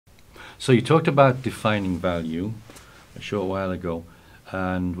So you talked about defining value a short while ago,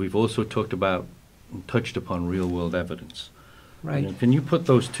 and we've also touched upon real-world evidence. Right. Can you put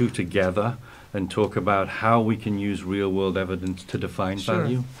those two together and talk about how we can use real-world evidence to define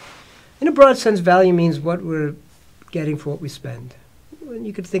value? In a broad sense, value means what we're getting for what we spend. And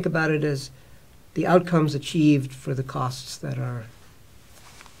you could think about it as the outcomes achieved for the costs that are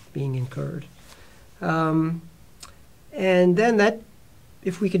being incurred. And then that,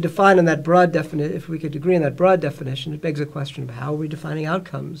 if we could define on that broad definition, if we could agree on that broad definition, it begs a question of how are we defining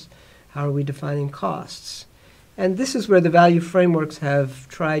outcomes? How are we defining costs? And this is where the value frameworks have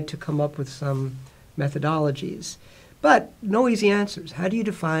tried to come up with some methodologies. But no easy answers. How do you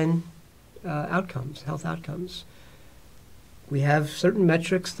define outcomes, health outcomes? We have certain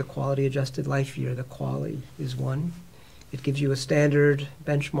metrics. The quality adjusted life year, the QALY, is one. It gives you a standard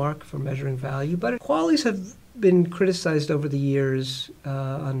benchmark for measuring value. But QALYs have been criticized over the years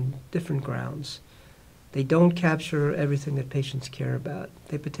on different grounds. They don't capture everything that patients care about.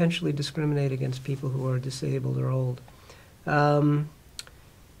 They potentially discriminate against people who are disabled or old. And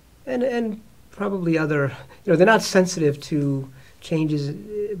probably other, they're not sensitive to changes,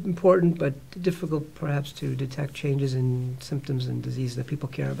 important but difficult perhaps to detect changes in symptoms and disease that people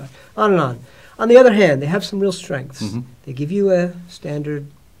care about. On and on. On the other hand, they have some real strengths. Mm-hmm. They give you a standard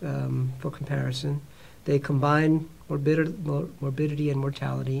for comparison. They combine morbidity and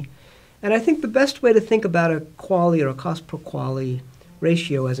mortality. And I think the best way to think about a QALY or a cost per QALY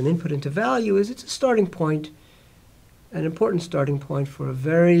ratio as an input into value is it's a starting point, an important starting point for a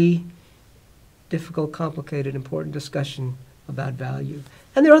very difficult, complicated, important discussion about value.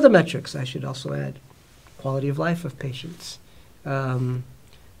 And there are other metrics, I should also add. Quality of life of patients.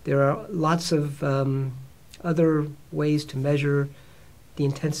 There are lots of other ways to measure the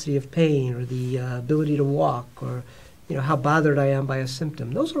intensity of pain or the ability to walk or how bothered I am by a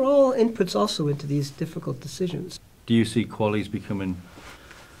symptom. Those are all inputs also into these difficult decisions. Do you see QALYs becoming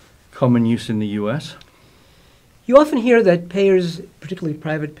common use in the U.S.? You often hear that payers, particularly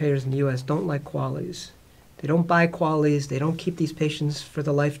private payers in the U.S., don't like QALYs. They don't buy QALYs. They don't keep these patients for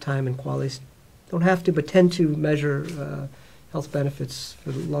the lifetime, and QALYs don't have to, but tend to measure health benefits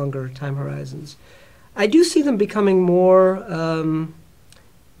for longer time horizons. I do see them becoming more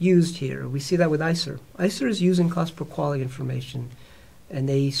used here. We see that with ICER. ICER is using cost per QALY information, and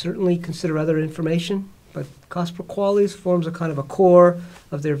they certainly consider other information, but cost per QALYs forms a kind of a core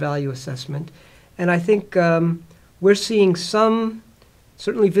of their value assessment. And I think we're seeing some,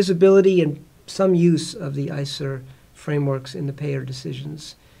 certainly visibility and some use of the ICER frameworks in the payer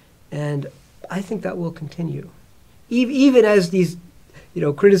decisions. And I think that will continue, even as these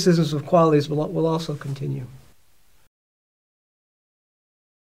criticisms of QALYs will also continue.